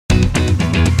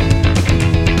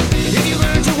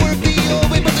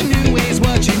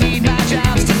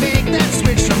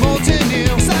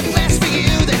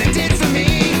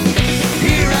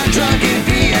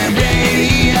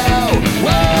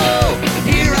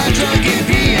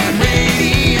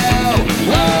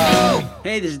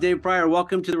Dave Pryor.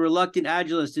 Welcome to the Reluctant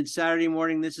Agilist. It's Saturday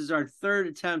morning. This is our third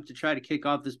attempt to try to kick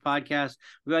off this podcast.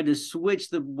 We've had to switch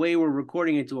the way we're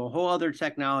recording it to a whole other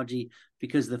technology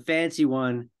because the fancy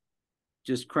one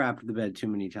just crapped the bed too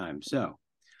many times. So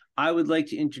I would like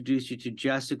to introduce you to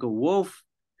Jessica Wolfe,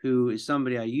 who is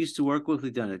somebody I used to work with.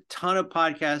 We've done a ton of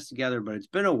podcasts together, but it's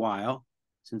been a while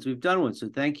since we've done one. So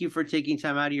thank you for taking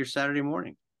time out of your Saturday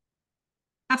morning.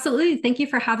 Absolutely. Thank you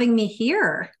for having me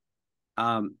here.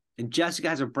 And Jessica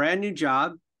has a brand new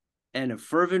job and a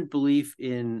fervent belief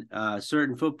in a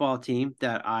certain football team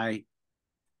that I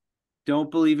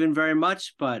don't believe in very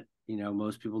much, but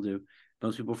most people do.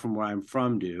 Most people from where I'm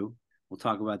from do. We'll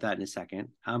talk about that in a second.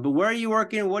 But where are you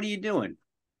working? What are you doing?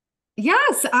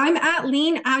 Yes, I'm at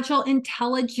Lean Agile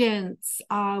Intelligence.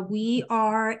 We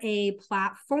are a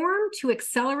platform to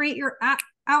accelerate your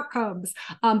outcomes.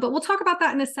 But we'll talk about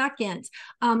that in a second.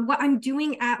 What I'm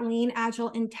doing at Lean Agile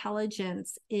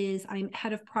Intelligence is I'm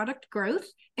head of product growth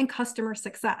and customer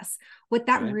success. What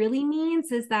that really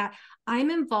means is that I'm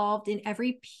involved in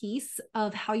every piece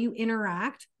of how you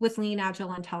interact with Lean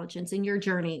Agile Intelligence in your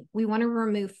journey. We want to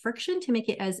remove friction to make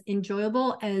it as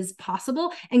enjoyable as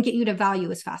possible and get you to value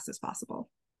as fast as possible.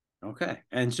 Okay.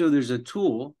 And so there's a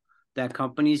tool that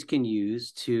companies can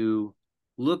use to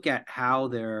look at how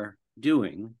they're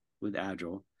doing with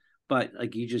Agile. But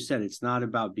like you just said, it's not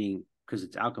about being, because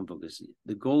it's outcome focused.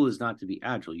 The goal is not to be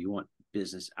Agile. You want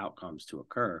business outcomes to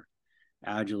occur.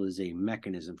 Agile is a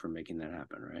mechanism for making that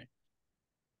happen, right?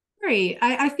 Right.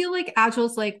 I feel like Agile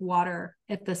is like water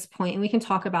at this point, and we can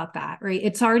talk about that, right?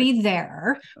 It's already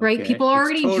there, right? Okay. People are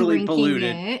already totally drinking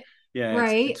polluted. it. Yeah,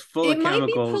 Right. it's full It of might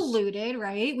be chemicals. polluted,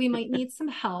 right? We might need some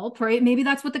help, right? Maybe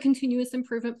that's what the continuous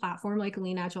improvement platform like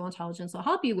Lean Agile Intelligence will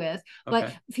help you with.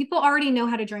 But people already know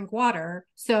how to drink water.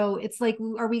 So it's like,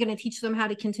 are we going to teach them how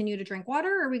to continue to drink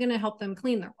water? Or are we going to help them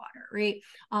clean their water, right?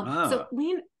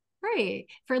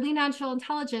 For Lean Agile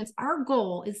Intelligence, our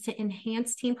goal is to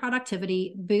enhance team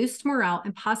productivity, boost morale,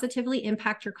 and positively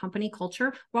impact your company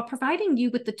culture while providing you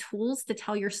with the tools to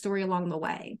tell your story along the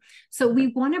way. So we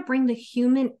want to bring the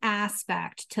human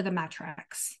aspect to the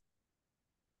metrics.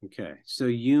 Okay. So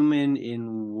human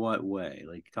in what way?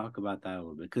 Like, talk about that a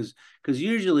little bit. Because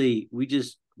usually we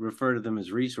just refer to them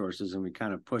as resources and we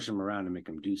kind of push them around and make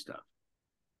them do stuff.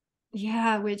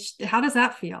 Yeah, how does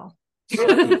that feel?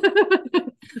 Sucky.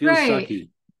 Feels sucky.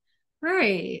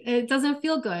 Right. It doesn't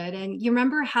feel good. And you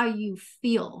remember how you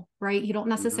feel, right? You don't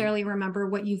necessarily remember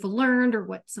what you've learned or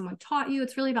what someone taught you.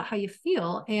 It's really about how you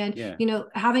feel. And,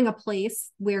 having a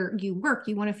place where you work,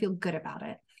 you want to feel good about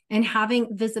it. And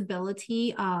having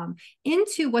visibility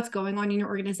into what's going on in your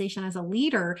organization as a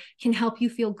leader can help you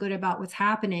feel good about what's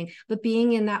happening. But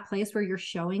being in that place where you're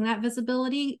showing that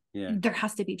visibility, there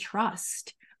has to be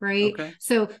trust. Right. Okay.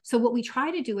 So what we try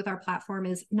to do with our platform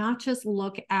is not just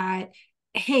look at,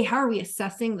 hey, how are we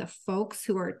assessing the folks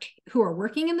who are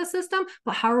working in the system,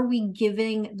 but how are we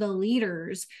giving the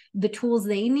leaders the tools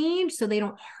they need so they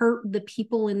don't hurt the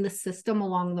people in the system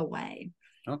along the way.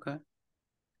 Okay.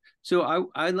 So I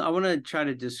want to try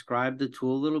to describe the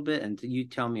tool a little bit, and you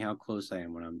tell me how close I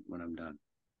am when I'm done.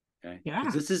 Okay. Yeah.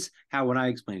 This is when I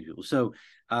explain to people. So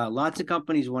lots of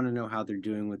companies want to know how they're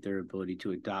doing with their ability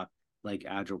to adopt like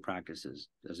Agile practices,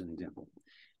 as an example.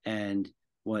 And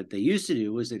what they used to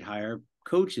do was they'd hire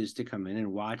coaches to come in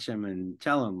and watch them and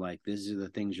tell them, like, these are the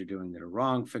things you're doing that are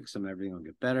wrong, fix them, everything will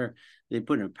get better. They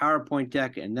put in a PowerPoint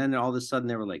deck, and then all of a sudden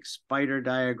there were like spider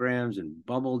diagrams and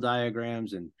bubble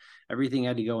diagrams, and everything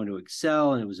had to go into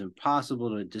Excel, and it was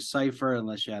impossible to decipher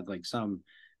unless you had like some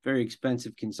very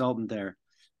expensive consultant there.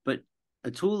 But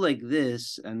a tool like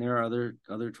this, and there are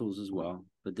other tools as well,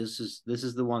 but this is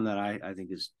the one that I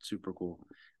think is super cool.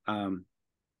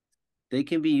 They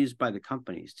can be used by the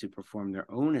companies to perform their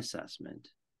own assessment.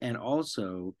 And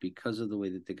also, because of the way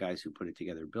that the guys who put it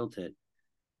together built it,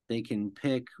 they can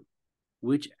pick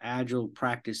which Agile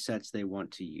practice sets they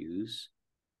want to use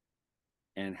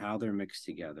and how they're mixed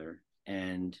together,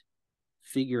 and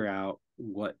figure out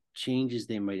what changes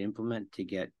they might implement to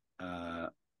get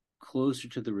closer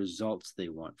to the results they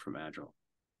want from Agile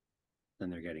than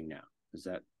they're getting now. Is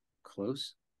that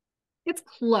close? It's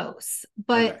close,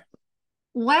 but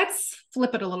let's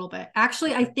flip it a little bit.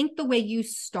 Actually, I think the way you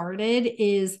started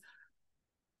is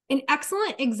an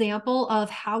excellent example of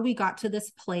how we got to this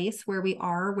place where we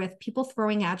are with people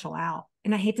throwing Agile out.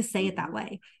 And I hate to say it that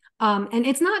way. And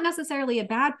it's not necessarily a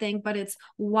bad thing, but it's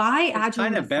why Agile. It's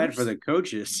kind of bad for the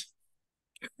coaches.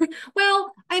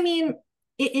 Well, I mean,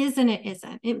 it is and it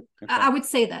isn't. I would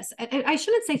say this. I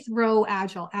shouldn't say throw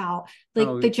Agile out.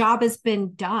 Like, the job has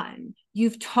been done.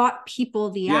 You've taught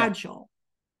people the Agile,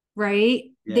 right?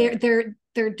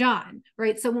 they're done,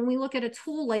 right? So when we look at a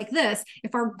tool like this,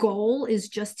 if our goal is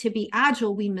just to be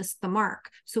agile, we miss the mark.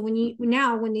 So when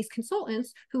these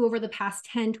consultants who over the past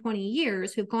 10, 20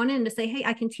 years who've gone in to say, hey,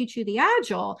 I can teach you the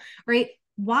agile, right?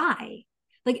 Why?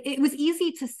 Like, it was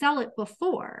easy to sell it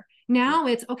before. Now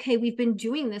it's okay, we've been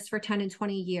doing this for 10 and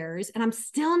 20 years, and I'm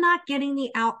still not getting the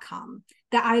outcome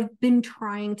that I've been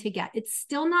trying to get. It's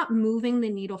still not moving the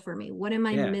needle for me. What am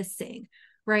I missing?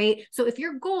 Right? So if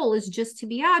your goal is just to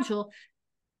be agile,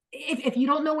 if you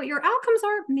don't know what your outcomes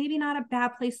are, maybe not a bad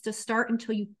place to start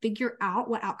until you figure out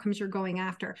what outcomes you're going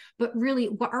after. But really,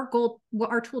 what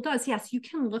our tool does, yes, you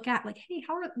can look at like, hey,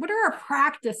 what are our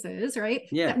practices, right?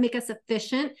 That make us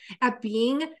efficient at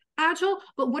being agile,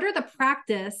 but what are the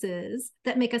practices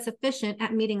that make us efficient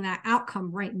at meeting that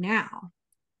outcome right now?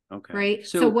 Okay. Right.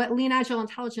 So what Lean Agile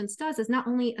Intelligence does is not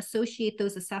only associate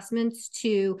those assessments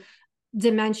to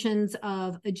dimensions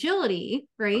of agility,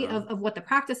 right, of what the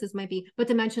practices might be, but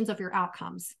dimensions of your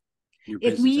outcomes.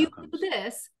 If we do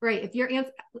this, right,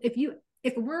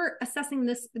 if we're assessing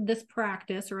this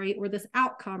practice, right, or this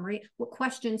outcome, right, what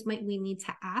questions might we need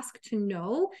to ask to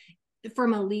know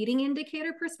from a leading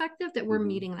indicator perspective that we're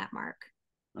meeting that mark?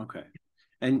 Okay.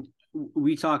 And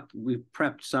we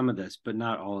prepped some of this, but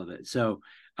not all of it. So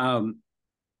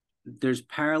there's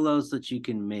parallels that you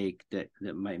can make that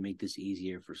might make this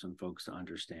easier for some folks to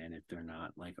understand if they're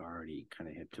not like already kind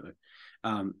of hip to it.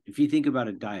 If you think about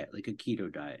a diet, like a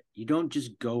keto diet, you don't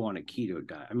just go on a keto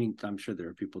diet. I mean, I'm sure there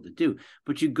are people that do,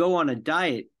 but you go on a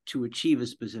diet to achieve a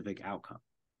specific outcome.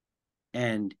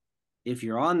 And if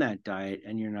you're on that diet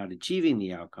and you're not achieving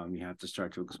the outcome, you have to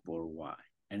start to explore why.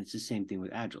 And it's the same thing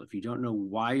with Agile. If you don't know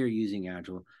why you're using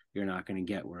Agile, you're not going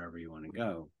to get wherever you want to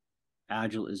go.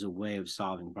 Agile is a way of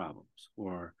solving problems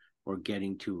or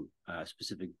getting to a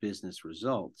specific business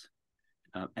result.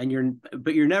 But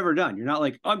you're never done. You're not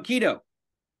like, oh, I'm keto.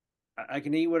 I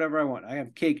can eat whatever I want. I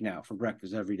have cake now for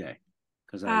breakfast every day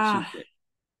because I achieved it.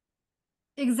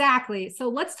 Exactly. So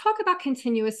let's talk about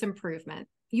continuous improvement.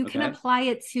 You can apply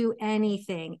it to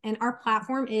anything. And our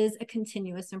platform is a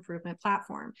continuous improvement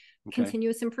platform.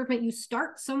 Continuous improvement, you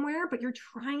start somewhere, but you're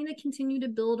trying to continue to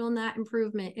build on that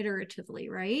improvement iteratively,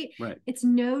 right? Right. It's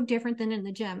no different than in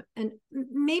the gym. And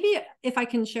maybe if I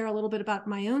can share a little bit about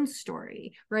my own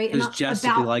story, right? Because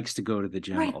Jessica likes to go to the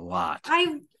gym a lot.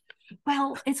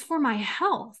 Well, it's for my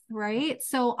health, right?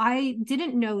 So I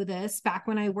didn't know this back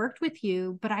when I worked with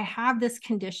you, but I have this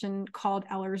condition called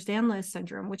Ehlers-Danlos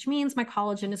syndrome, which means my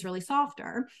collagen is really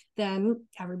softer than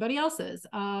everybody else's.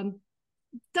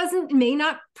 May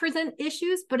not present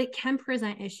issues, but it can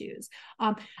present issues.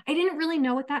 I didn't really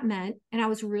know what that meant, and I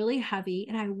was really heavy.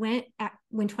 And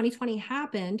when 2020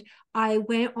 happened, I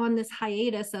went on this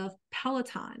hiatus of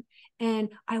Peloton, and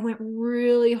I went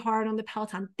really hard on the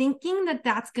Peloton, thinking that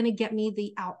that's going to get me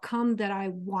the outcome that I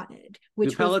wanted,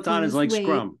 which the Peloton is like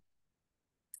Scrum.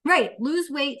 Right. Lose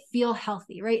weight, feel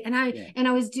healthy. Right. And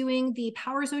I was doing the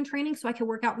power zone training so I could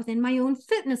work out within my own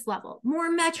fitness level, more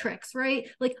metrics, right?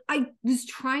 Like I was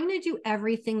trying to do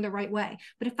everything the right way.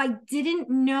 But if I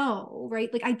didn't know,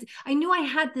 right, like I knew I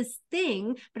had this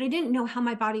thing, but I didn't know how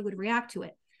my body would react to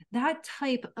it. That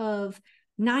type of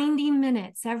 90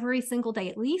 minutes every single day,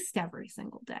 at least every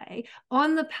single day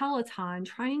on the Peloton,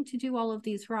 trying to do all of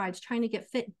these rides, trying to get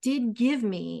fit, did give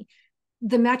me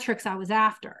the metrics I was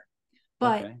after.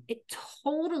 But it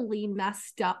totally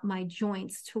messed up my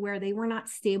joints to where they were not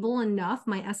stable enough,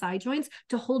 my SI joints,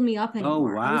 to hold me up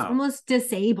anymore. I was almost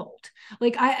disabled.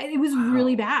 Like it was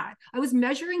really bad. I was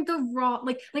measuring the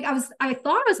wrong, I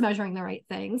thought I was measuring the right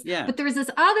things. Yeah. But there was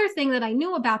this other thing that I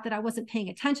knew about that I wasn't paying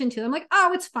attention to. I'm like,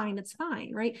 oh, it's fine,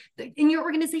 right? In your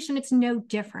organization, it's no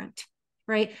different.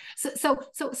 Right. So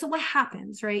what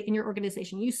happens, right, in your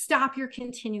organization? You stop your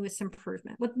continuous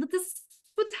improvement.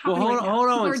 What's happening right now? Hold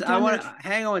on. I want to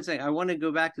hang on one second. I want to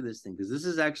go back to this thing because this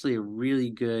is actually a really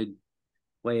good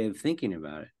way of thinking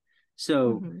about it.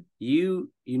 So you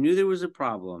knew there was a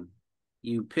problem.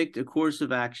 You picked a course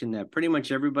of action that pretty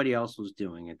much everybody else was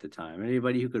doing at the time.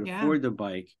 Anybody who could afford the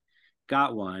bike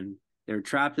got one. They're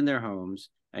trapped in their homes,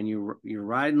 and you're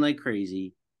riding like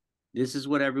crazy. This is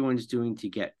what everyone's doing to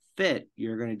get fit.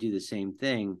 You're going to do the same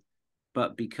thing,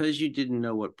 but because you didn't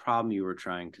know what problem you were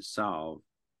trying to solve,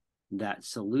 that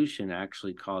solution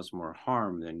actually caused more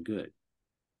harm than good.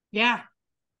 Yeah.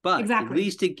 But at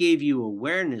least it gave you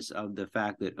awareness of the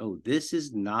fact that, oh, this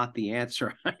is not the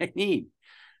answer I need.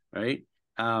 Right.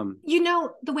 The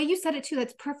way you said it too,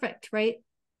 that's perfect, right?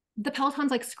 The Peloton's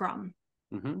like Scrum.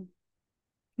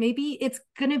 Maybe it's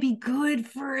going to be good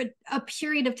for a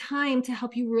period of time to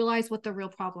help you realize what the real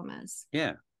problem is.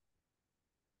 Yeah.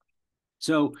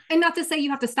 So, And not to say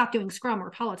you have to stop doing Scrum or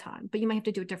Peloton, but you might have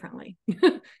to do it differently.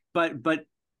 but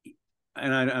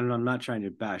and I'm not trying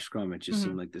to bash Scrum. It just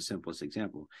seemed Mm-hmm. like the simplest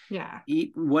example. Yeah.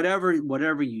 Whatever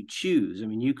you choose. I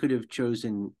mean, you could have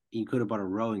bought a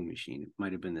rowing machine. It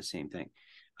might have been the same thing.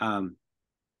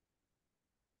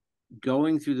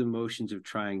 Going through the motions of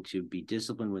trying to be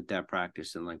disciplined with that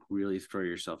practice and like really throw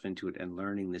yourself into it and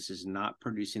learning this is not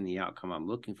producing the outcome I'm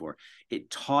looking for. It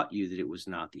taught you that it was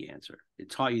not the answer. It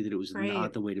taught you that it was not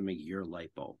Right. the way to make your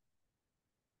light bulb.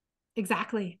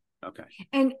 Exactly. Okay.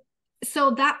 And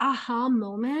so that aha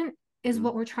moment is Mm-hmm.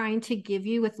 what we're trying to give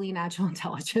you with Lean Agile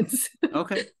Intelligence.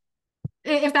 Okay.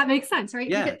 If that makes sense, right?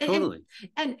 Yeah, totally.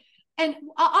 And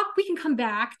we can come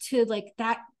back to like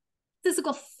that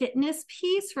physical fitness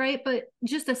piece, right? But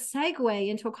just a segue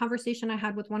into a conversation I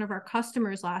had with one of our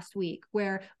customers last week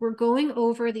where we're going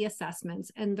over the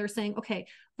assessments and they're saying, okay,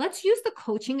 let's use the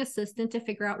coaching assistant to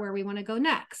figure out where we want to go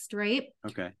next, right?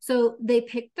 Okay. So they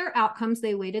picked their outcomes.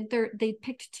 They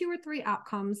picked 2 or 3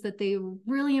 outcomes that they were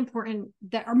really important,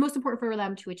 that are most important for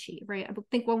them to achieve, right? I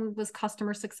think one was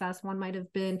customer success. One might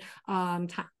have been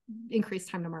increased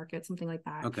time to market, something like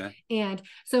that. Okay. And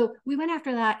so we went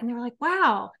after that and they were like,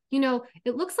 wow,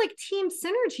 it looks like team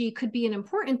synergy could be an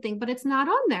important thing, but it's not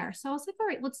on there. So I was like, all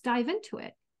right, let's dive into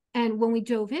it. And when we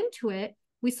dove into it,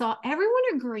 we saw everyone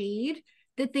agreed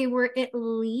that they were at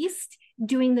least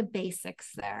doing the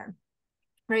basics there,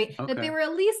 right? Okay. That they were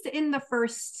at least in the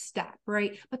first step,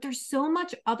 right? But there's so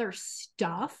much other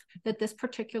stuff that this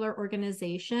particular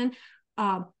organization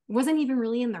wasn't even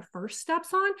really in their first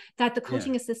steps on, that the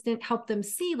coaching assistant helped them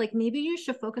see, like, maybe you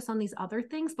should focus on these other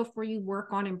things before you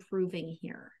work on improving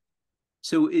here.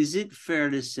 So is it fair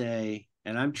to say,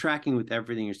 and I'm tracking with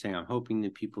everything you're saying, I'm hoping the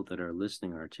people that are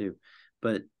listening are too,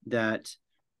 but that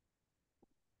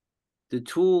the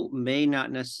tool may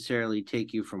not necessarily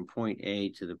take you from point A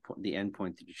to the end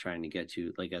point that you're trying to get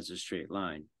to, like as a straight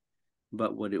line.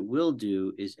 But what it will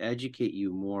do is educate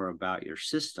you more about your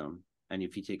system. And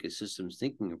if you take a systems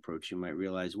thinking approach, you might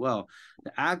realize, well,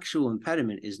 the actual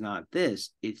impediment is not this,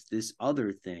 it's this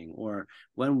other thing. Or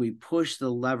when we push the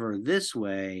lever this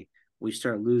way, we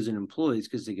start losing employees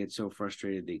because they get so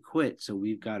frustrated they quit. So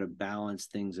we've got to balance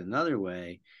things another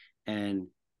way. And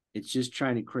it's just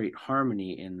trying to create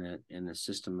harmony in the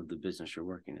system of the business you're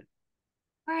working in.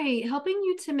 Right, helping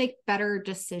you to make better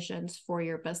decisions for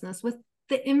your business with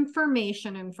the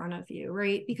information in front of you,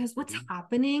 right? Because what's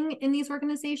happening in these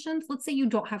organizations, let's say you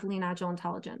don't have Lean Agile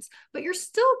Intelligence, but you're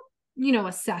still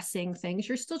assessing things,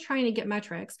 you're still trying to get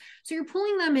metrics, so you're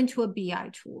pulling them into a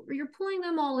BI tool, or you're pulling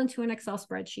them all into an Excel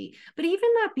spreadsheet, but even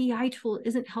that BI tool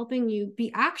isn't helping you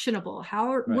be actionable.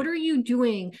 What are you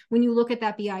doing when you look at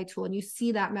that BI tool and you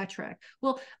see that metric?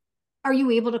 Well, are you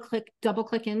able to double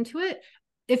click into it?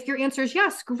 If your answer is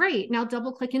yes, great. Now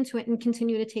double click into it and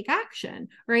continue to take action,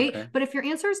 right? Okay. But if your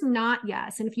answer is not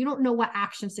yes, and if you don't know what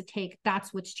actions to take,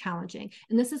 that's what's challenging.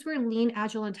 And this is where Lean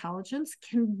Agile Intelligence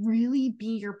can really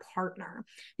be your partner,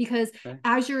 because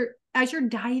as you're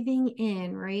diving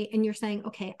in, right, and you're saying,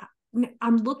 okay,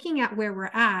 I'm looking at where we're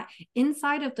at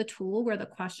inside of the tool, where the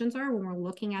questions are, when we're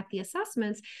looking at the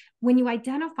assessments. When you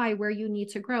identify where you need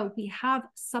to grow, we have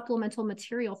supplemental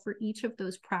material for each of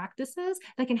those practices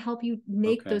that can help you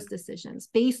make those decisions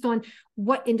based on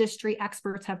what industry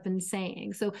experts have been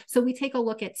saying. So we take a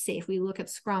look at SAFe, we look at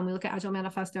Scrum, we look at Agile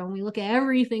Manifesto, and we look at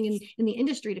everything in the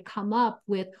industry to come up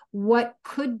with what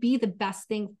could be the best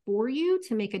thing for you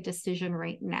to make a decision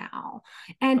right now.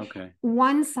 And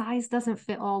one size doesn't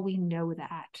fit all. We know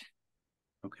that.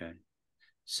 Okay.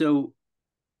 So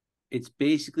it's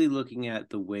basically looking at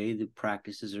the way the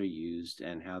practices are used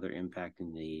and how they're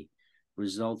impacting the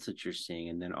results that you're seeing,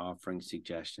 and then offering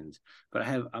suggestions. But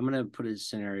I'm going to put a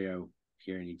scenario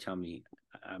here, and you tell me.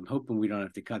 I'm hoping we don't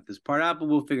have to cut this part out, but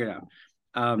we'll figure it out.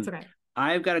 That's okay.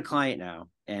 I've got a client now,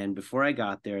 and before I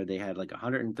got there, they had like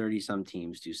 130 some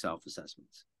teams do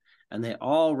self-assessments, and they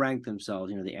all ranked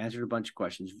themselves. They answered a bunch of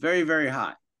questions very, very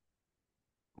high.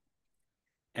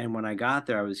 And when I got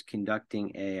there, I was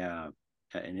conducting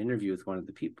an interview with one of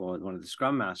the people, one of the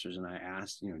Scrum Masters, and I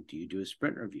asked, do you do a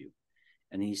sprint review?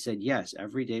 And he said, yes,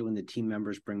 every day when the team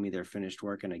members bring me their finished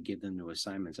work and I give them new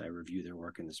assignments, I review their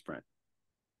work in the sprint.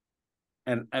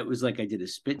 And it was like I did a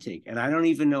spit take. And I don't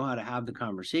even know how to have the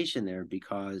conversation there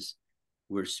because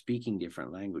we're speaking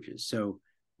different languages. So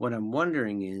what I'm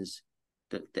wondering is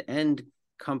that the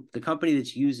company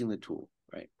that's using the tool,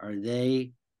 right, are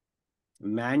they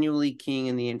manually keying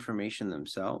in the information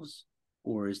themselves,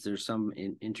 or is there some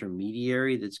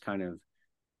intermediary that's kind of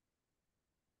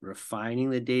refining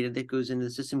the data that goes into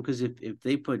the system? Because if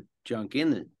they put junk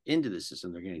into the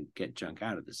system, they're going to get junk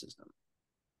out of the system.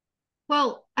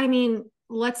 Well, I mean,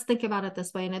 let's think about it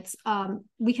this way. And it's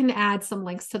we can add some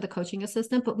links to the coaching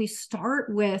assistant, but we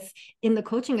start with in the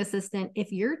coaching assistant,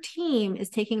 if your team is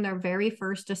taking their very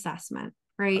first assessment,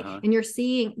 right? And you're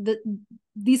seeing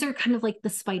these are kind of like the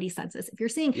spidey senses. If you're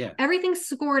seeing everything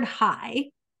scored high,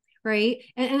 right?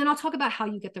 And then I'll talk about how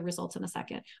you get the results in a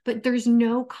second, but there's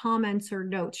no comments or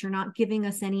notes. You're not giving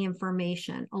us any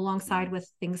information alongside with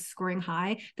things scoring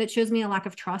high. That shows me a lack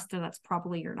of trust, and that's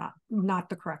probably you're not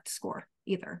the correct score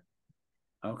either.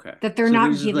 Okay. That they're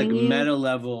not this giving is like you meta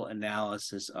level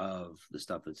analysis of the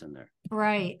stuff that's in there.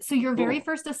 Right. So your very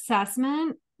first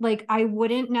assessment, like I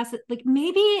wouldn't necessarily like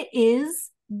maybe it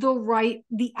is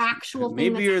the actual thing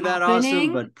maybe that's you're that happening,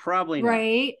 awesome, but probably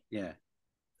right? not. Yeah.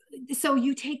 So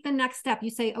you take the next step. You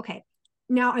say, okay,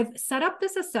 now I've set up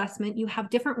this assessment. You have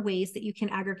different ways that you can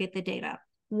aggregate the data.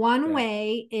 One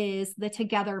way is the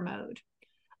together mode.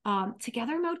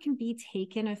 Together mode can be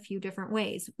taken a few different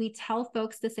ways. We tell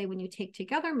folks to say when you take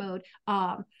together mode,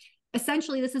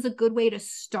 essentially, this is a good way to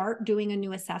start doing a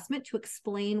new assessment to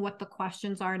explain what the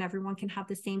questions are, and everyone can have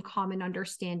the same common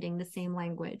understanding, the same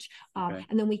language.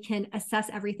 And then we can assess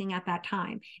everything at that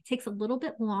time. It takes a little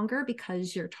bit longer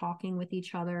because you're talking with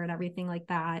each other and everything like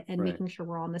that, and making sure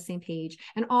we're all on the same page.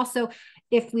 And also,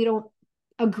 if we don't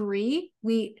agree,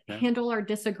 we handle our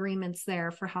disagreements there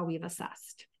for how we've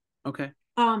assessed. Okay.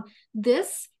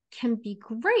 This can be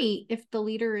great if the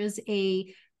leader is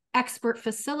a expert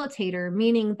facilitator,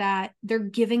 meaning that they're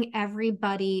giving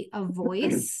everybody a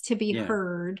voice to be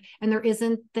heard, and there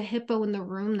isn't the hippo in the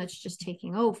room that's just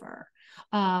taking over.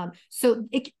 So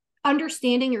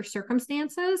understanding your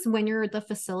circumstances when you're the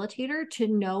facilitator to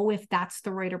know if that's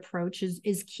the right approach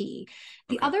is key.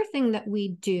 The other thing that we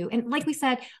do, and like we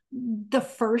said, the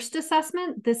first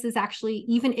assessment, this is actually,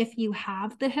 even if you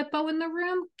have the hippo in the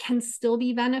room, can still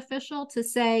be beneficial to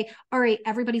say, all right,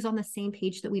 everybody's on the same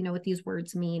page, that we know what these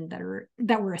words mean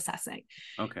that we're assessing.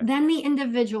 Then the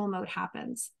individual mode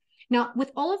happens. Now,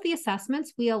 with all of the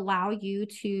assessments, we allow you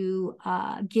to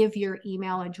give your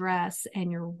email address and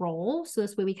your role. So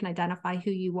this way we can identify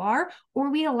who you are,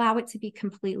 or we allow it to be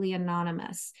completely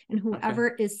anonymous. And whoever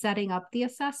is setting up the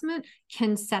assessment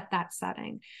can set that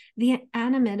setting. The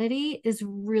anonymity is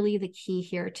really the key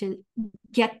here to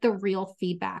get the real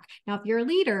feedback. Now, if you're a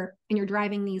leader and you're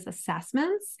driving these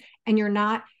assessments and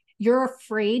you're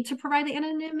afraid to provide the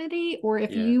anonymity, or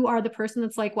if you are the person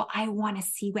that's like, well, I want to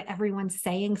see what everyone's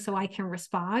saying so I can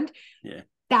respond.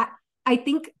 That, I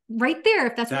think right there,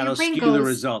 if that's where your brain goes, the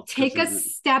results, take a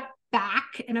step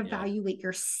back and evaluate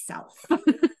yourself.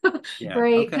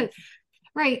 Right?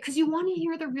 Right. Because you want to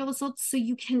hear the real results so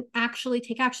you can actually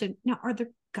take action. Now, are there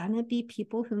going to be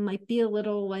people who might be a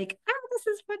little like, this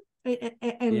is what,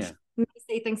 and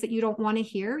say things that you don't want to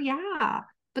hear? Yeah.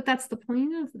 But that's the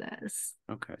point of this.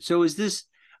 Okay. So is this,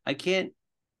 I can't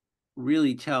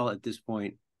really tell at this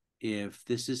point if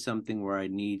this is something where I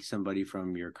need somebody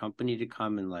from your company to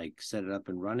come and like set it up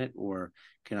and run it, or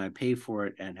can I pay for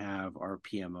it and have our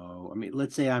PMO? I mean,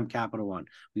 let's say I'm Capital One.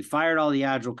 We fired all the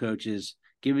Agile coaches,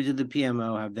 give it to the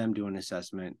PMO, have them do an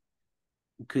assessment.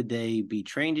 Could they be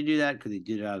trained to do that? Could they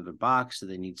do it out of the box? Do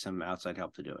they need some outside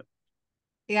help to do it?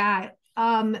 Yeah.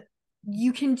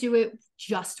 You can do it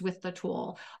just with the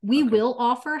tool. We will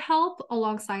offer help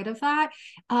alongside of that.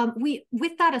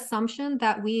 With that assumption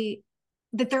that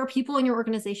there are people in your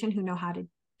organization who know how to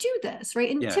do this, right?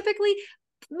 And typically,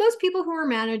 most people who are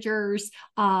managers,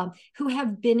 who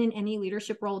have been in any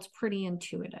leadership role, it's pretty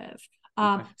intuitive.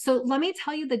 So let me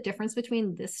tell you the difference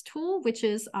between this tool, which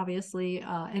is obviously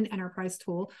an enterprise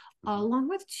tool, along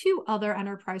with two other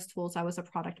enterprise tools I was a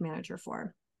product manager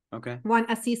for. One,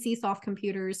 SCC Soft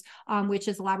Computers, which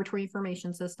is a laboratory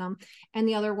information system, and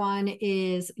the other one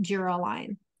is Jira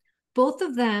Align. Both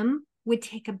of them would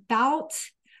take about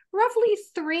roughly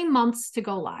 3 months to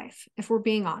go live, if we're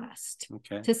being honest,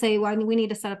 to say, well, we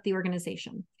need to set up the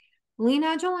organization. Lean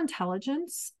Agile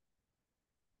Intelligence,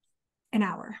 an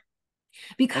hour.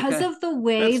 Because of the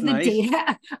way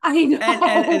data, I know.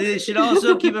 And it should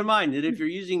also keep in mind that if you're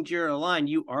using Jira Align,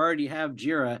 you already have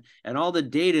Jira and all the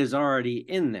data is already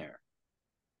in there.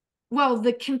 Well,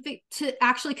 the config to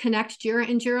actually connect Jira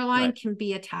and Jira Align can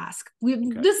be a task.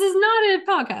 This is not a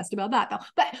podcast about that, though,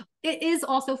 but it is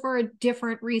also for a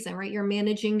different reason, right? You're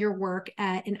managing your work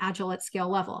at an Agile at scale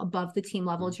level, above the team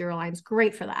level. Jira Align is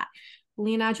great for that.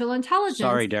 Lean Agile Intelligence.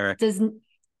 Sorry, Derek.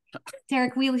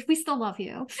 Derek, we still love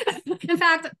you. In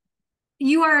fact,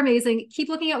 you are amazing. Keep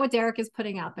looking at what Derek is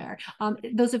putting out there.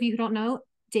 Those of you who don't know,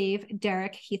 Dave,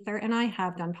 Derek, Heather, and I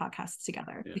have done podcasts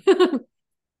together.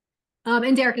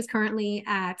 And Derek is currently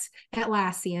at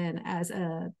Atlassian as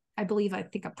I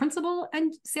think a principal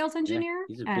and sales engineer.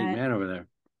 He's a big man over there.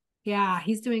 Yeah,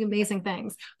 he's doing amazing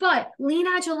things. But Lean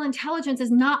Agile Intelligence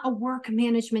is not a work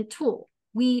management tool.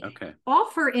 We Okay.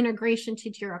 offer integration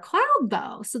to Jira Cloud,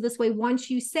 though. So this way, once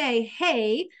you say,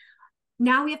 hey,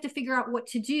 now we have to figure out what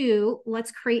to do.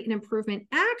 Let's create an improvement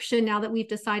action now that we've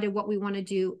decided what we want to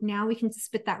do. Now we can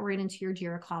spit that right into your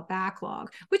Jira Cloud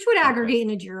backlog, which would aggregate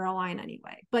in a Jira line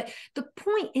anyway. But the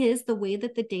point is, the way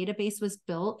that the database was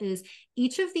built is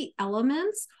each of the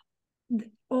elements,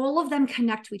 all of them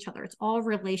connect to each other. It's all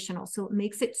relational. So it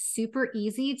makes it super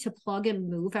easy to plug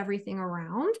and move everything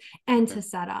around and to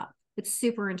set up. It's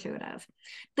super intuitive.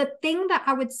 The thing that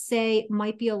I would say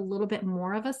might be a little bit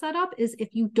more of a setup is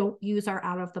if you don't use our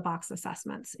out of the box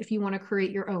assessments, if you want to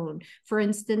create your own. For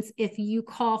instance, if you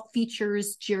call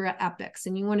features Jira epics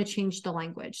and you want to change the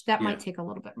language, that might take a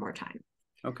little bit more time.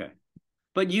 Okay.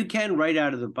 But you can right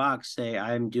out of the box say,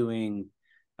 I'm doing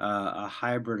a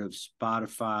hybrid of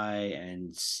Spotify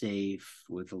and Safe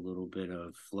with a little bit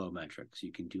of flow metrics.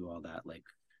 You can do all that like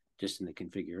just in the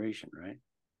configuration, right?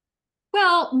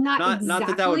 Well, not exactly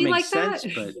not that would make like sense,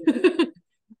 that. but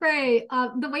right.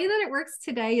 The way that it works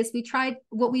today is we try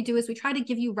to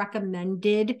give you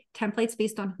recommended templates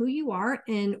based on who you are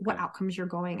and what outcomes you're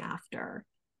going after.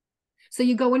 So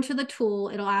you go into the tool,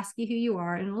 it'll ask you who you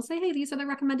are, and it'll say, hey, these are the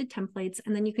recommended templates.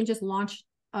 And then you can just launch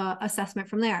assessment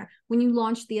from there. When you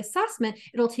launch the assessment,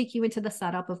 it'll take you into the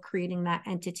setup of creating that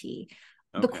entity.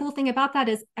 The cool thing about that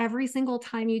is every single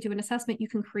time you do an assessment, you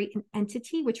can create an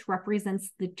entity which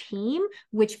represents the team,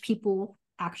 which people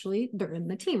actually, they're in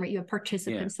the team, right? You have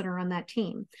participants that are on that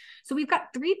team. So we've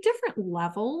got 3 different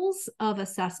levels of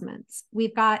assessments.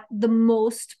 We've got the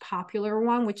most popular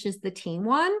one, which is the team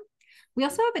one. We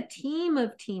also have a team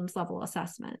of teams level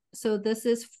assessment. So this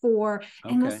is for,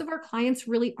 and most of our clients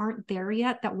really aren't there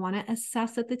yet that want to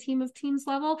assess at the team of teams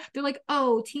level. They're like,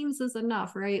 oh, teams is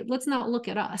enough, right? Let's not look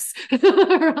at us.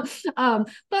 But some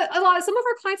of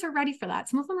our clients are ready for that.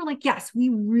 Some of them are like, yes, we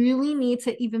really need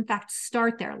to even in fact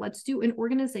start there. Let's do an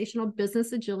organizational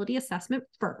business agility assessment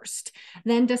first,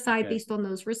 then decide based on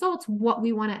those results what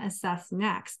we want to assess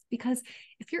next. Because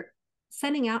if you're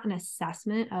sending out an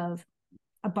assessment of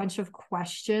a bunch of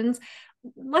questions,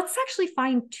 let's actually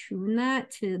fine tune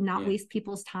that to not waste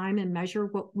people's time and measure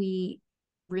what we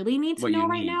really need to know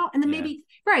right now. And then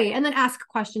and then ask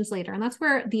questions later. And that's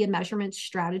where the measurement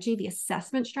strategy, the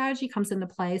assessment strategy comes into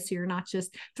play. So you're not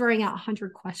just throwing out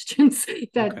 100 questions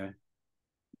that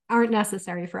aren't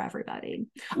necessary for everybody.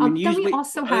 Then we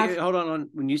also have... Hold on.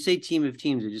 When you say team of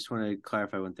teams, I just want to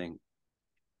clarify one thing.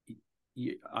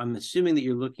 I'm assuming that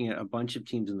you're looking at a bunch of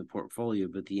teams in the portfolio,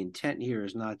 but the intent here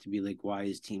is not to be like, why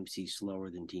is team C slower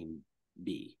than team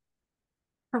B?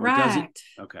 Correct.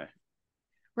 Okay.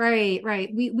 Right.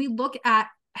 We look at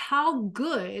how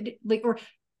good, like, or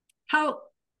how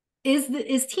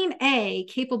is team A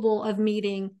capable of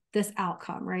meeting this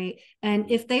outcome, right? And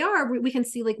if they are, we can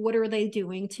see like, what are they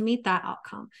doing to meet that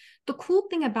outcome? The cool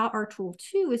thing about our tool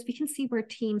too is we can see where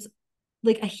teams,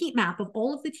 like a heat map of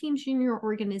all of the teams in your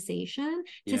organization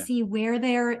to see where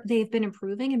they've been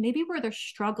improving and maybe where they're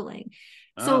struggling.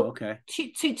 So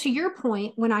to your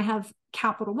point, when I have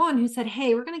Capital One who said,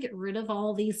 hey, we're going to get rid of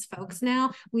all these folks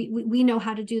now. We know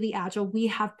how to do the Agile. We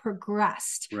have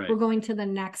progressed. We're going to the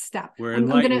next step. I'm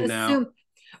going to assume...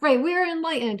 Right, we're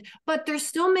enlightened, but there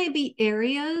still may be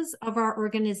areas of our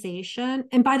organization.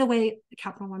 And by the way,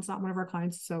 Capital One's not one of our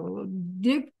clients, so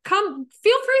feel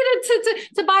free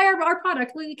to buy our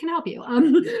product. We can help you.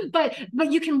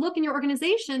 But you can look in your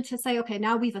organization to say, okay,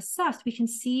 now we've assessed. We can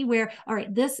see where, all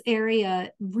right, this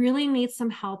area really needs some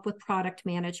help with product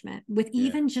management, with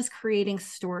even just creating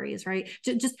stories, right?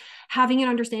 Just having an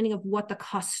understanding of what the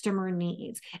customer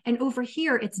needs. And over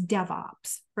here, it's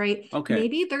DevOps. Right.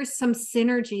 Maybe there's some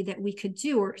synergy that we could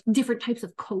do, or different types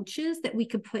of coaches that we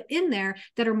could put in there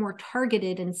that are more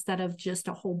targeted instead of just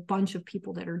a whole bunch of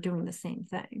people that are doing the same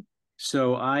thing.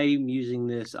 So I'm using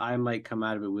this, I might come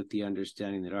out of it with the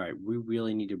understanding that, all right, we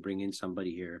really need to bring in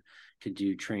somebody here to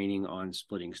do training on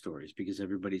splitting stories, because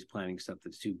everybody's planning stuff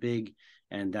that's too big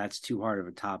and that's too hard of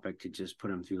a topic to just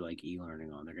put them through like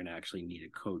e-learning on. They're going to actually need a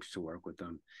coach to work with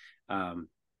them.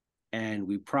 And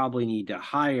we probably need to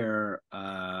hire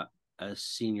a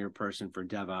senior person for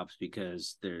DevOps,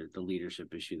 because the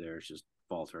leadership issue there is just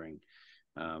faltering.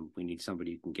 We need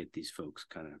somebody who can get these folks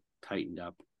kind of tightened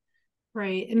up.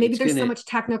 Right. And maybe there's so much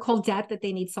technical debt that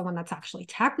they need someone that's actually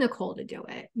technical to do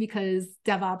it, because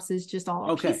DevOps is just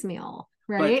all piecemeal.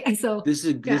 Right. But so this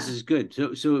is good.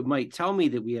 So it might tell me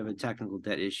that we have a technical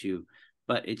debt issue,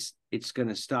 but it's going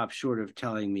to stop short of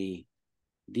telling me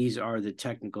these are the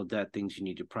technical debt things you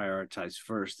need to prioritize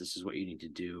first. This is what you need to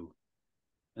do.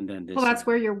 And then this. Well, that's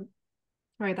where you're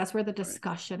Right. That's where the Right.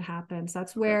 discussion happens.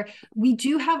 That's Okay. where we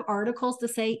do have articles to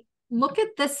say, look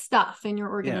at this stuff in your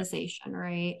Yeah. organization,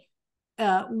 right?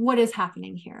 What is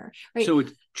happening here, right? So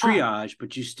it's triage,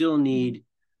 but you still need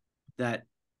that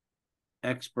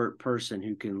expert person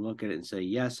who can look at it and say,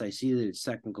 yes, I see that it's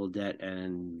technical debt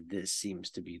and this seems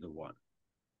to be the one.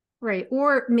 Right.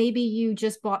 Or maybe you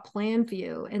just bought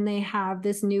PlanView and they have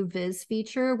this new Viz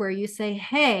feature where you say,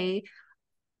 hey,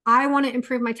 I want to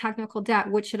improve my technical debt.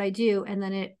 What should I do? And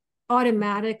then it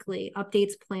automatically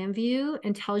updates PlanView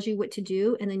and tells you what to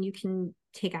do. And then you can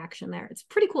take action there. It's a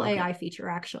pretty cool AI feature,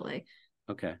 actually.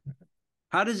 Okay.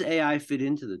 How does AI fit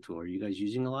into the tool? Are you guys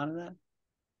using a lot of that?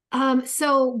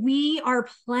 So we are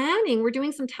planning, we're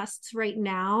doing some tests right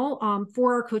now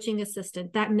for our coaching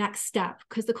assistant, that next step,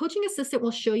 because the coaching assistant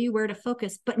will show you where to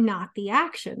focus, but not the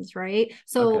actions, right?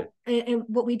 So, and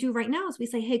what we do right now is we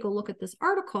say, hey, go look at this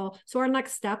article. So our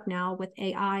next step now with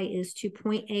AI is to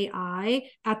point AI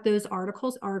at those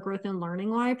articles, our growth and learning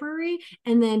library.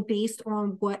 And then based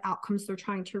on what outcomes they're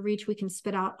trying to reach, we can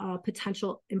spit out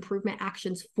potential improvement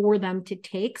actions for them to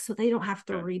take so they don't have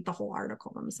to read the whole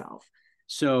article themselves.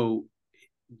 So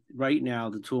right now,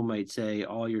 the tool might say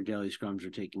all your daily scrums are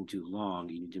taking too long.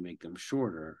 You need to make them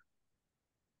shorter.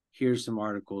 Here's some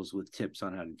articles with tips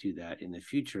on how to do that. In the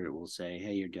future, it will say,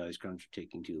 hey, your daily scrums are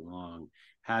taking too long.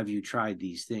 Have you tried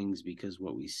these things? Because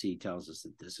what we see tells us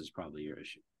that this is probably your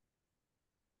issue.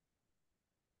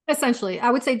 Essentially,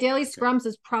 I would say daily scrums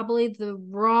is probably the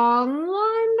wrong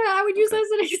one I would use as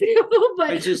an example,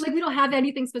 but just, like we don't have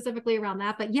anything specifically around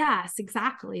that. But yes,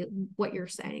 exactly what you're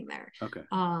saying there. Okay.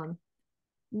 And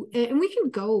we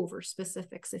can go over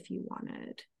specifics if you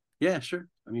wanted. Yeah, sure.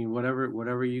 I mean,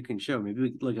 whatever you can show.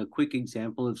 Maybe like a quick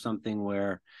example of something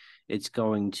where it's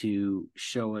going to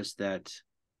show us that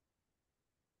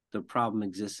the problem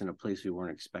exists in a place we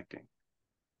weren't expecting.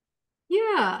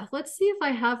 Yeah, let's see if I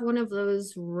have one of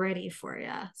those ready for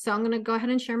you. So I'm going to go ahead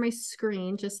and share my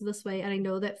screen just this way. And I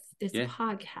know that it's a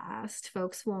podcast,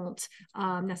 folks won't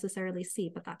necessarily see,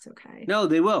 but that's okay. No,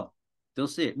 they will. They'll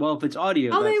see it. Well, if it's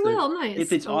audio, they will. Nice.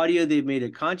 If it's audio, they've made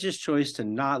a conscious choice to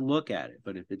not look at it.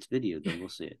 But if it's video, then we'll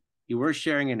see it. You were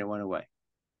sharing and it went away.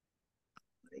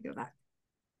 Let me go back.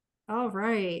 All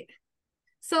right.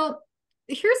 So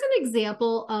here's an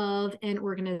example of an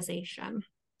organization.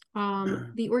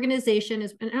 The organization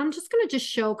is, and I'm just going to just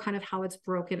show kind of how it's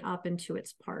broken up into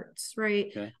its parts,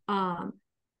 right? Okay.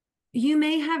 You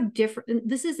may have different,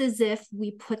 this is as if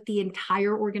we put the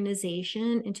entire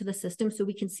organization into the system so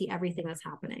we can see everything that's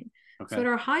happening. Okay. So at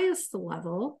our highest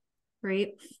level,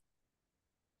 right?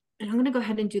 And I'm going to go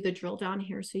ahead and do the drill down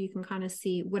here so you can kind of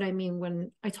see what I mean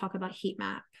when I talk about heat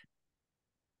map.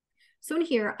 So in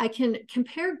here, I can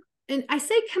compare, and I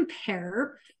say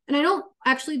compare, and I don't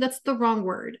actually, that's the wrong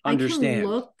word. Understand. I can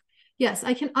look, yes,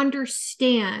 I can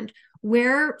understand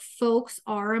where folks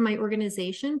are in my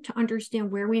organization to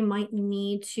understand where we might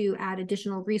need to add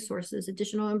additional resources,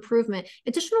 additional improvement,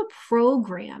 additional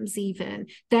programs even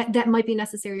that might be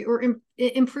necessary, or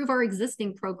improve our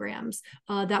existing programs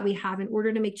that we have in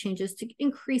order to make changes to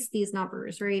increase these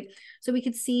numbers, right? So we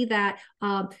could see that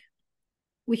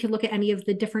we could look at any of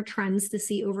the different trends to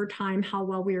see over time how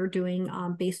well we are doing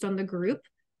based on the group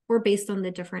or based on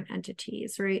the different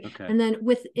entities, right? Okay. And then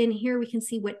within here, we can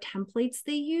see what templates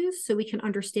they use so we can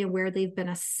understand where they've been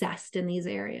assessed in these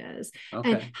areas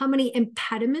and how many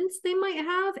impediments they might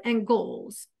have and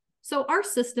goals. So our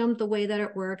system, the way that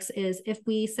it works is if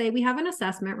we say we have an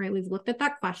assessment, right? We've looked at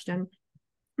that question. Let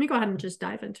me go ahead and just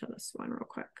dive into this one real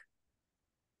quick.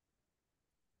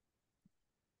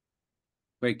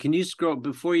 Wait, can you scroll,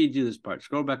 before you do this part,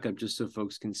 scroll back up just so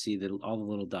folks can see that all the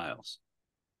little dials.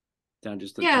 Down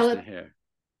just a hair.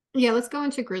 Yeah, let's go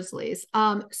into Grizzlies.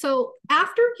 So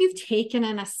after you've taken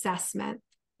an assessment,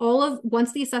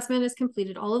 once the assessment is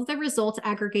completed, all of the results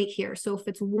aggregate here. So if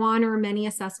it's one or many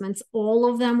assessments, all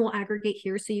of them will aggregate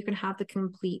here so you can have the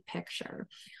complete picture.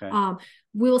 Okay.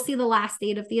 We'll see the last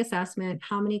date of the assessment,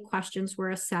 how many questions were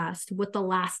assessed, what the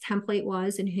last template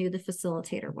was, and who the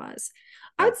facilitator was.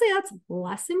 I would say that's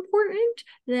less important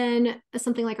than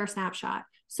something like our snapshot.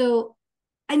 So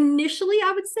initially,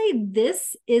 I would say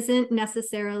this isn't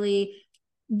necessarily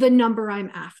the number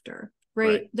I'm after,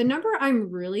 right? The number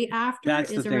I'm really after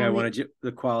that's the thing I wanted you,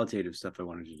 the qualitative stuff I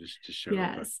wanted you to show.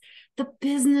 Yes, the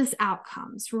business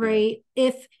outcomes, right? Yeah.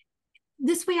 If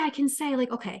this way I can say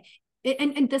like, okay,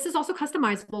 and this is also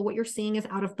customizable. What you're seeing is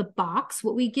out of the box,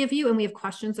 what we give you, and we have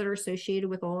questions that are associated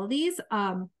with all of these.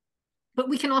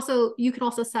 But you can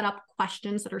also set up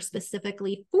questions that are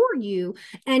specifically for you.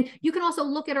 And you can also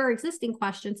look at our existing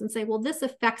questions and say, well, this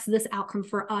affects this outcome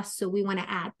for us, so we want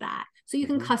to add that. So you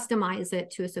can customize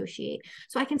it to associate.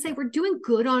 So I can say we're doing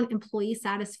good on employee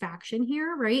satisfaction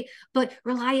here, right? But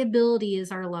reliability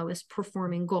is our lowest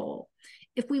performing goal.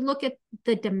 If we look at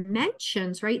the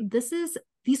dimensions, right,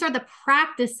 these are the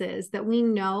practices that we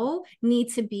know need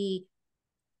to be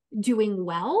doing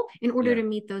well in order to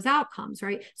meet those outcomes,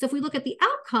 right? So if we look at the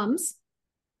outcomes,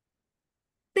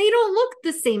 they don't look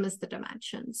the same as the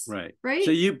dimensions, right?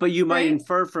 So you might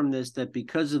infer from this that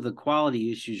because of the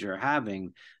quality issues you're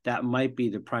having, that might be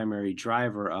the primary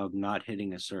driver of not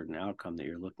hitting a certain outcome that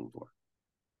you're looking for.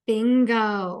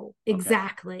 Bingo.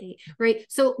 Exactly. Okay. Right.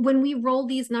 So when we roll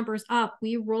these numbers up,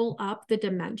 we roll up the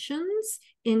dimensions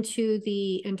into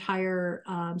the entire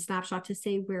snapshot to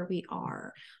say where we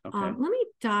are. Okay. Let me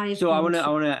dive. So I want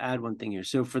to add one thing here.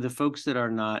 So for the folks that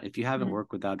are not, if you haven't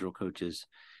worked with Agile coaches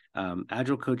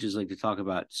like to talk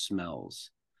about smells.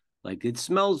 Like, it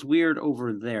smells weird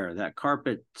over there. That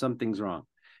carpet, something's wrong.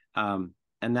 And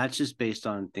that's just based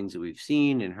on things that we've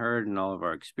seen and heard and all of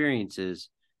our experiences.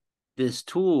 This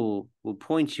tool will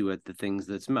point you at the things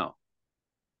that smell.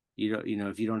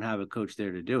 If you don't have a coach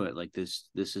there to do it, like this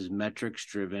is metrics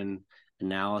driven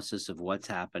analysis of what's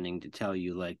happening to tell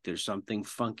you, like, there's something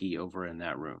funky over in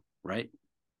that room, right?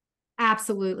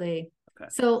 Absolutely. Okay.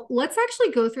 So let's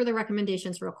actually go through the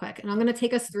recommendations real quick, and I'm going to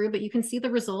take us through, but you can see the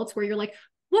results where you're like,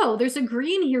 whoa, there's a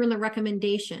green here in the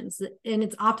recommendations, and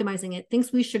it's optimizing it.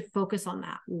 Thinks we should focus on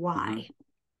that. Why?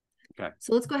 Okay.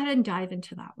 So let's go ahead and dive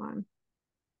into that one.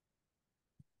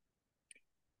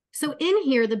 So in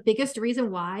here, the biggest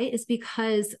reason why is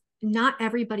because not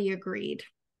everybody agreed.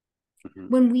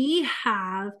 When we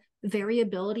have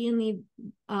variability in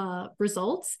the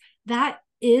results, that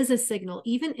is a signal.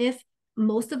 Even if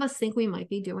most of us think we might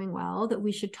be doing well, that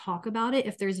we should talk about it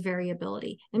if there's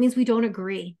variability. That means we don't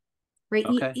agree, right?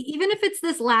 Okay. Even if it's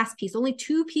this last piece, only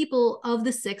 2 people of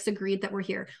the 6 agreed that we're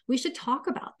here. We should talk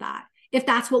about that if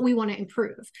that's what we want to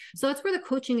improve. So that's where the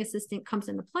coaching assistant comes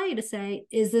into play to say,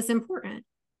 is this important?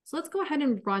 So let's go ahead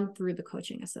and run through the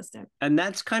coaching assistant. And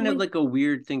that's kind of like a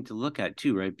weird thing to look at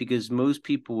too, right? Because most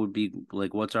people would be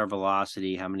like, what's our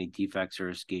velocity? How many defects are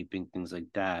escaping? Things like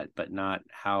that, but not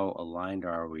how aligned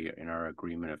are we in our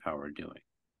agreement of how we're doing.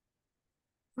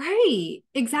 Right,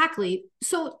 exactly.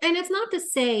 So, and it's not to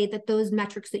say that those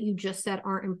metrics that you just said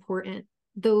aren't important.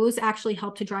 Those actually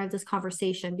help to drive this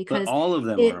conversation, because but all of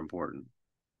them are important.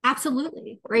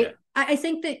 Absolutely, right? Yeah. I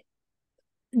think that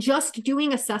just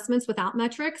doing assessments without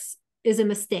metrics is a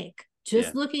mistake.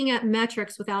 Just looking at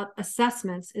metrics without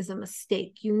assessments is a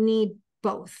mistake. You need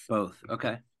both.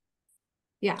 Okay.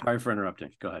 Yeah. Sorry for interrupting.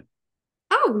 Go ahead.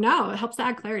 Oh, no, it helps to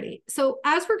add clarity. So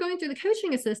as we're going through the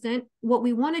coaching assistant, what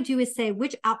we want to do is say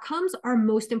which outcomes are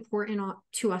most important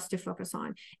to us to focus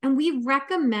on. And we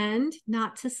recommend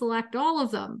not to select all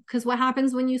of them, because what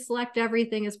happens when you select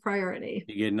everything as priority?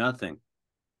 You get nothing.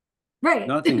 Right.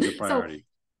 Nothing's a priority.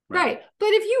 Right. But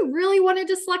if you really wanted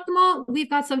to select them all, we've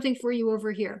got something for you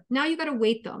over here. Now you got to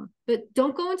weight them, but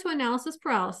don't go into analysis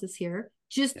paralysis here.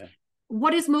 Just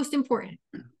what is most important.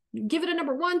 Give it a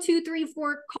number 1, 2, 3,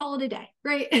 4, call it a day,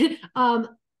 right?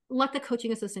 Let the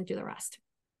coaching assistant do the rest.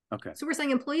 Okay. So we're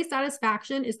saying employee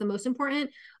satisfaction is the most important,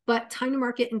 but time to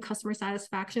market and customer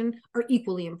satisfaction are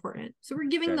equally important. So we're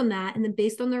giving them that. And then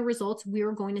based on their results, we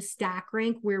are going to stack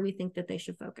rank where we think that they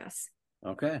should focus.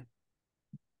 Okay.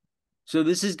 So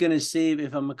this is going to save,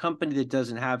 if I'm a company that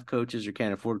doesn't have coaches or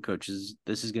can't afford coaches,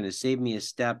 this is going to save me a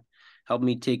step, help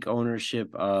me take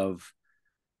ownership of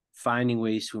finding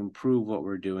ways to improve what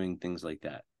we're doing, things like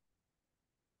that.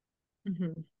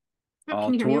 Mm-hmm.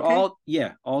 Can you hear me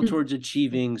okay? All towards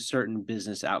achieving certain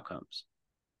business outcomes.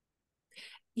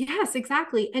 Yes,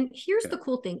 exactly. And here's the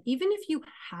cool thing. Even if you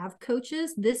have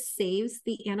coaches, this saves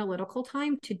the analytical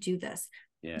time to do this.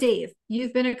 Yeah. Dave,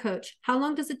 you've been a coach. How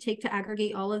long does it take to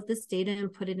aggregate all of this data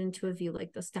and put it into a view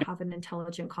like this to have an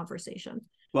intelligent conversation?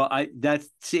 Well, and I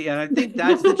think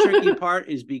that's the tricky part,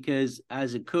 is because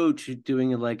as a coach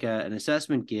doing like an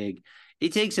assessment gig,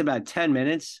 it takes about 10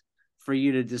 minutes for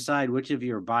you to decide which of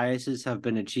your biases have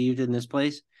been achieved in this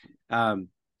place. But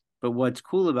what's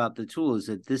cool about the tool is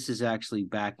that this is actually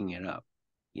backing it up,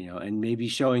 and maybe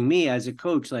showing me as a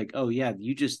coach, like, oh yeah,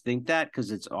 you just think that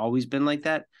because it's always been like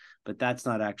that. But that's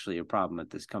not actually a problem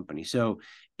at this company. So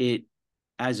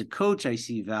as a coach, I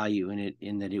see value in it,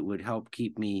 in that it would help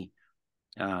keep me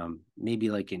maybe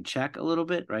like in check a little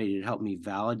bit, right? It helped me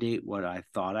validate what I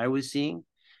thought I was seeing.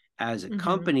 As a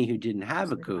company who didn't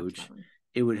have a coach,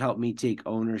 it would help me take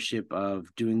ownership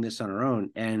of doing this on our own.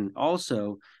 And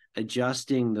also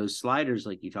adjusting those sliders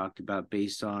like you talked about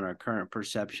based on our current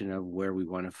perception of where we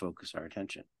want to focus our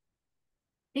attention.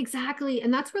 Exactly.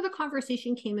 And that's where the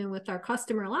conversation came in with our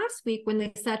customer last week when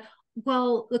they said,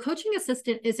 well, the coaching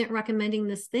assistant isn't recommending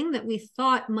this thing that we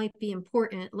thought might be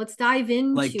important. Let's dive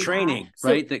into like training, that.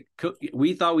 right?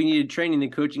 We thought we needed training. The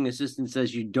coaching assistant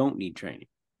says you don't need training.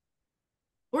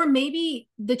 Or maybe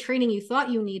the training you thought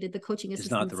you needed, the coaching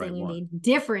assistant saying you need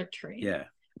different training. Yeah.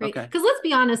 Right. Okay. Because let's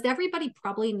be honest, everybody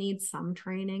probably needs some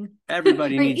training.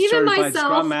 Everybody right? needs even certified myself,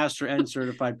 Scrum Master and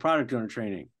certified product owner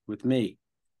training with me.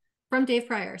 From Dave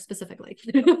Pryor specifically.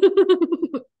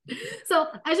 So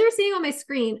as you're seeing on my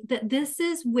screen, that this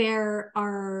is where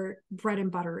our bread and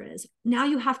butter is. Now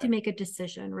you have to make a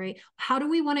decision, right? How do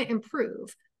we want to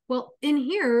improve? Well, in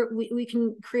here, we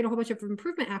can create a whole bunch of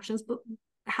improvement actions, but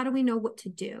how do we know what to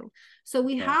do? So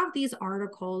we have these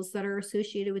articles that are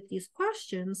associated with these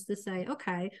questions to say,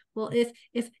 okay, well,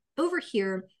 if over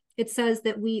here, it says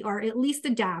that we are at least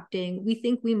adapting, we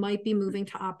think we might be moving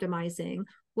to optimizing.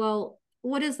 Well,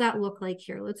 what does that look like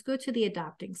here? Let's go to the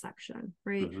adapting section,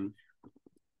 right? Mm-hmm.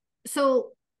 So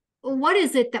what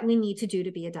is it that we need to do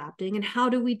to be adapting and how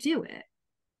do we do it?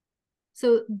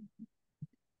 So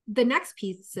the next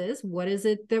piece is, what is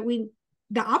it that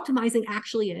the optimizing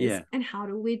actually is and how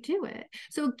do we do it?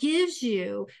 So it gives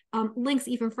you links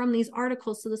even from these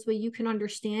articles. So this way you can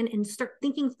understand and start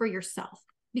thinking for yourself.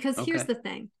 Because here's the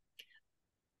thing.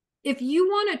 If you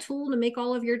want a tool to make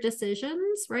all of your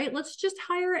decisions, right, let's just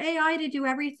hire AI to do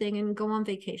everything and go on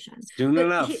vacation. Soon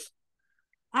enough.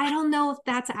 I don't know if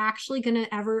that's actually going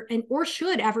to ever or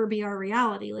should ever be our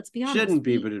reality. Let's be honest. Shouldn't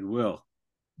be, but it will.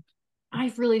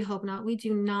 I really hope not. We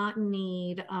do not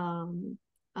need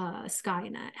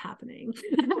Skynet happening.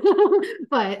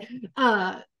 But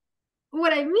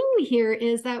what I mean here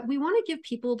is that we want to give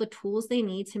people the tools they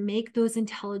need to make those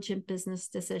intelligent business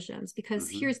decisions. Because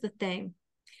here's the thing.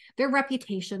 Their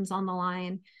reputation's on the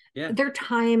line. Yeah. Their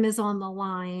time is on the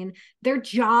line. Their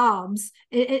jobs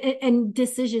and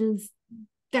decisions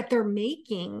that they're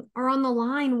making are on the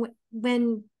line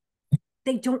when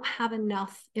they don't have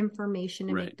enough information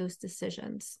to make those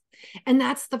decisions. And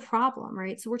that's the problem,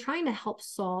 right? So we're trying to help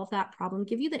solve that problem,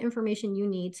 give you the information you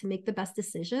need to make the best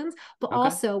decisions, but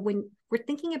also when we're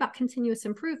thinking about continuous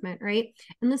improvement, right?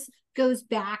 And this goes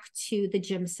back to the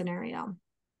gym scenario.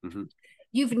 Mm-hmm.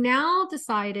 You've now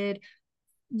decided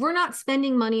we're not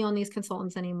spending money on these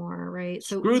consultants anymore, right?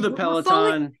 So screw the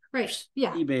Peloton, right?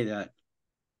 Yeah, eBay that.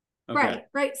 Okay.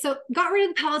 Right. So got rid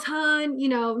of the Peloton.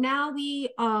 Now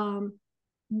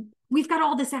we've got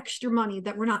all this extra money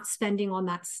that we're not spending on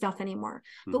that stuff anymore.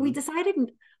 But we decided.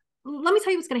 Let me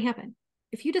tell you what's going to happen.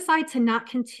 If you decide to not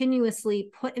continuously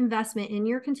put investment in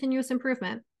your continuous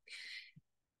improvement,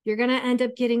 you're going to end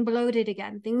up getting bloated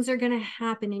again. Things are going to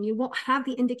happen and you won't have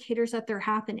the indicators that they're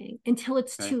happening until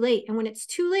it's too late. And when it's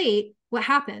too late, what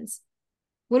happens?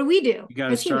 What do? You got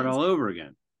to start all over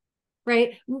again.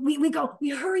 Right. We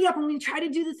hurry up and we try to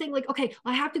do the thing like, okay,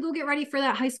 I have to go get ready for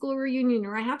that high school reunion,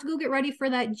 or I have to go get ready for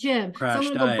that gym. Crash so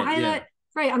I'm going to go buy that.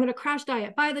 Right. I'm going to crash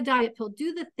diet, buy the diet pill,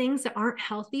 do the things that aren't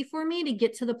healthy for me to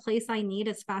get to the place I need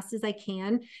as fast as I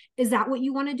can. Is that what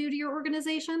you want to do to your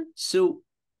organization? So,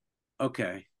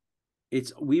 okay.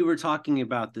 We were talking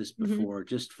about this before,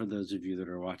 just for those of you that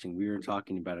are watching, we were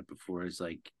talking about it before, is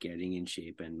like getting in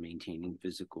shape and maintaining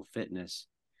physical fitness.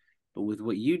 But with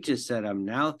what you just said, I'm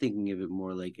now thinking of it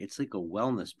more like it's like a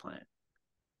wellness plan.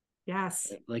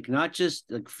 Yes. Like not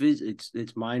just like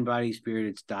it's mind, body, spirit,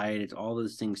 it's diet, it's all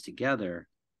those things together.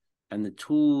 And the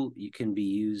tool you can be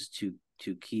used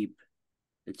to keep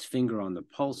its finger on the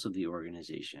pulse of the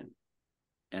organization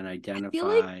and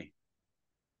identify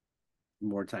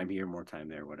more time here, more time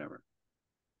there, whatever.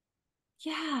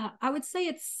 Yeah, I would say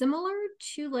it's similar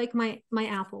to like my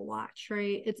Apple Watch,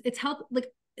 right? It's help like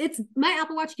my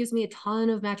Apple Watch gives me a ton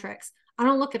of metrics. I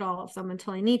don't look at all of them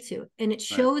until I need to. And it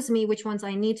shows me which ones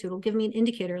I need to. It'll give me an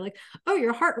indicator like, oh,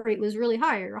 your heart rate was really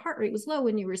high, or your heart rate was low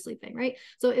when you were sleeping, right?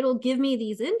 So it'll give me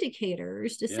these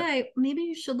indicators to say, maybe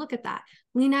you should look at that.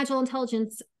 Lean Agile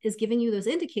Intelligence is giving you those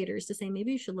indicators to say,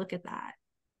 maybe you should look at that.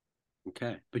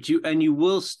 Okay. But you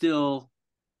will still,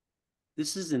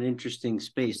 this is an interesting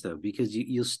space though, because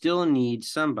you'll still need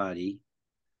somebody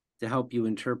to help you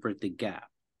interpret the gap.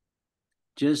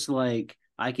 Just like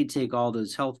I could take all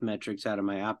those health metrics out of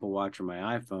my Apple Watch or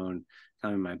my iPhone, tell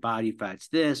me my body fat's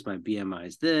this, my BMI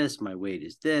is this, my weight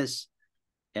is this.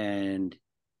 And,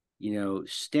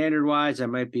 standard wise, I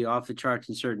might be off the charts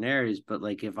in certain areas, but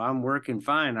like if I'm working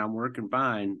fine, I'm working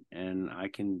fine. And I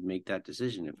can make that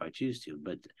decision if I choose to.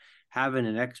 But having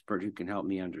an expert who can help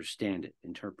me understand it,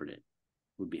 interpret it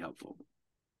would be helpful.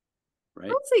 right?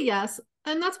 I would say yes.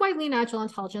 And that's why Lean Agile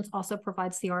Intelligence also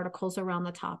provides the articles around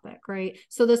the topic, right?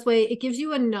 So this way it gives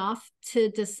you enough to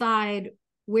decide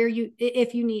where you,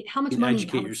 if you need, how much You can money, I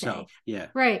educate would say. yourself. Yeah.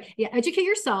 Right. Yeah. Educate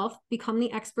yourself, become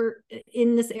the expert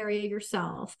in this area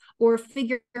yourself, or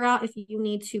figure out if you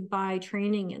need to buy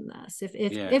training in this.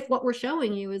 Yeah. If what we're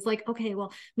showing you is like, okay,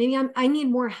 well, maybe I need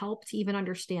more help to even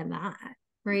understand that.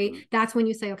 Right. Mm-hmm. That's when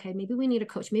you say, okay, maybe we need a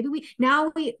coach. Maybe we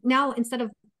now instead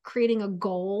of creating a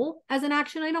goal as an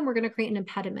action item, we're going to create an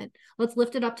impediment. Let's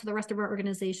lift it up to the rest of our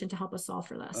organization to help us solve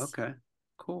for this. Okay.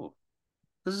 Cool.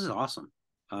 This is awesome.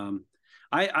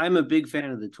 I'm a big fan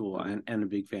of the tool and a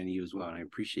big fan of you as well. And I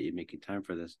appreciate you making time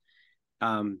for this.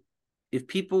 If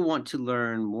people want to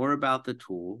learn more about the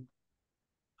tool,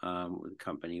 with the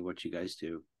company, what you guys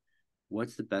do,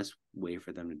 what's the best way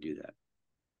for them to do that?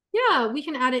 Yeah, we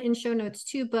can add it in show notes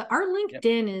too, but our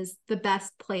LinkedIn is the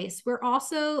best place. We're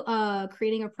also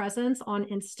creating a presence on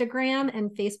Instagram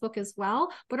and Facebook as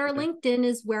well, but our LinkedIn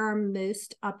is where our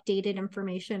most updated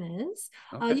information is.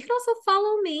 You can also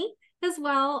follow me as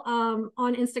well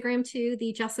on Instagram too,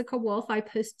 the Jessica Wolfe. I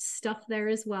post stuff there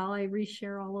as well. I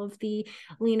reshare all of the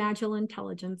Lean Agile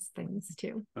Intelligence things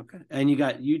too. Okay. And you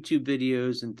got YouTube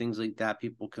videos and things like that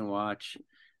people can watch.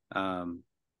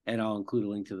 And I'll include a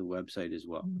link to the website as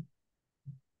well.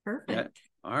 Perfect.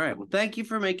 Yeah. All right. Well, thank you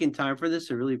for making time for this.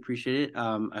 I really appreciate it.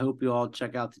 I hope you all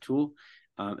check out the tool.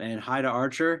 And hi to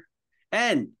Archer.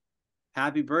 And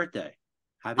happy birthday.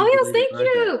 Happy yes, thank birthday.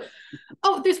 You.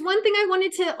 Oh, there's one thing I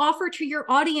wanted to offer to your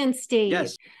audience, Dave.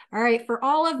 Yes. All right. For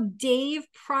all of Dave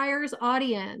Pryor's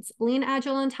audience, Lean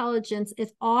Agile Intelligence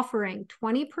is offering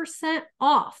 20%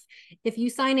 off if you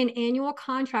sign an annual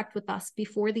contract with us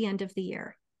before the end of the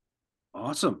year.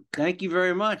 Awesome. Thank you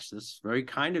very much. That's very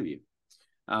kind of you.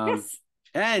 Yes.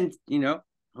 And, I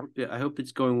hope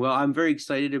it's going well. I'm very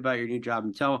excited about your new job.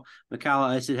 And tell Michaela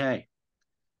I said, hey.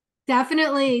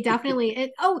 Definitely.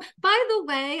 And by the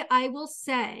way, I will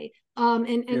say,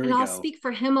 and I'll speak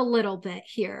for him a little bit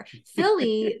here.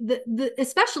 Philly,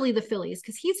 especially the Phillies,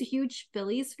 because he's a huge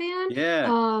Phillies fan.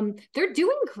 Yeah. They're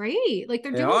doing great. Like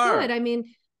they're doing good. I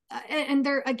mean, and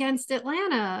they're against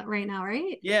Atlanta right now,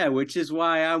 right? Yeah, which is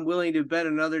why I'm willing to bet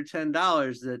another $10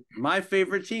 that my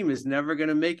favorite team is never going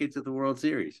to make it to the World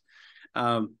Series.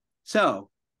 So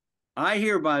I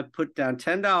hereby put down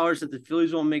 $10 that the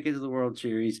Phillies won't make it to the World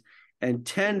Series and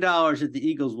 $10 that the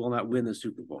Eagles will not win the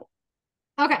Super Bowl.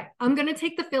 Okay, I'm going to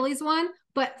take the Phillies one,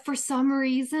 but for some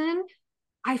reason,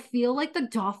 I feel like the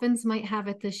Dolphins might have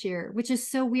it this year, which is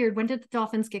so weird. When did the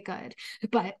Dolphins get good?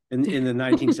 But in the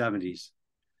 1970s.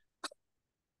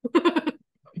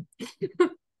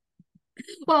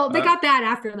 Well, they got bad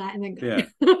after that and then good.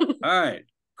 Yeah. All right.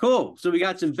 Cool. So we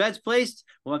got some bets placed.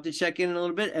 We'll have to check in a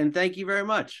little bit. And thank you very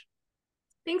much.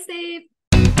 Thanks, Dave.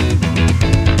 If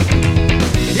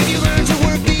you learn to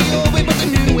work the old way, but the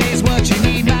new way is what you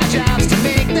need, my job's to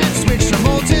make that switch from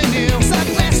old to new.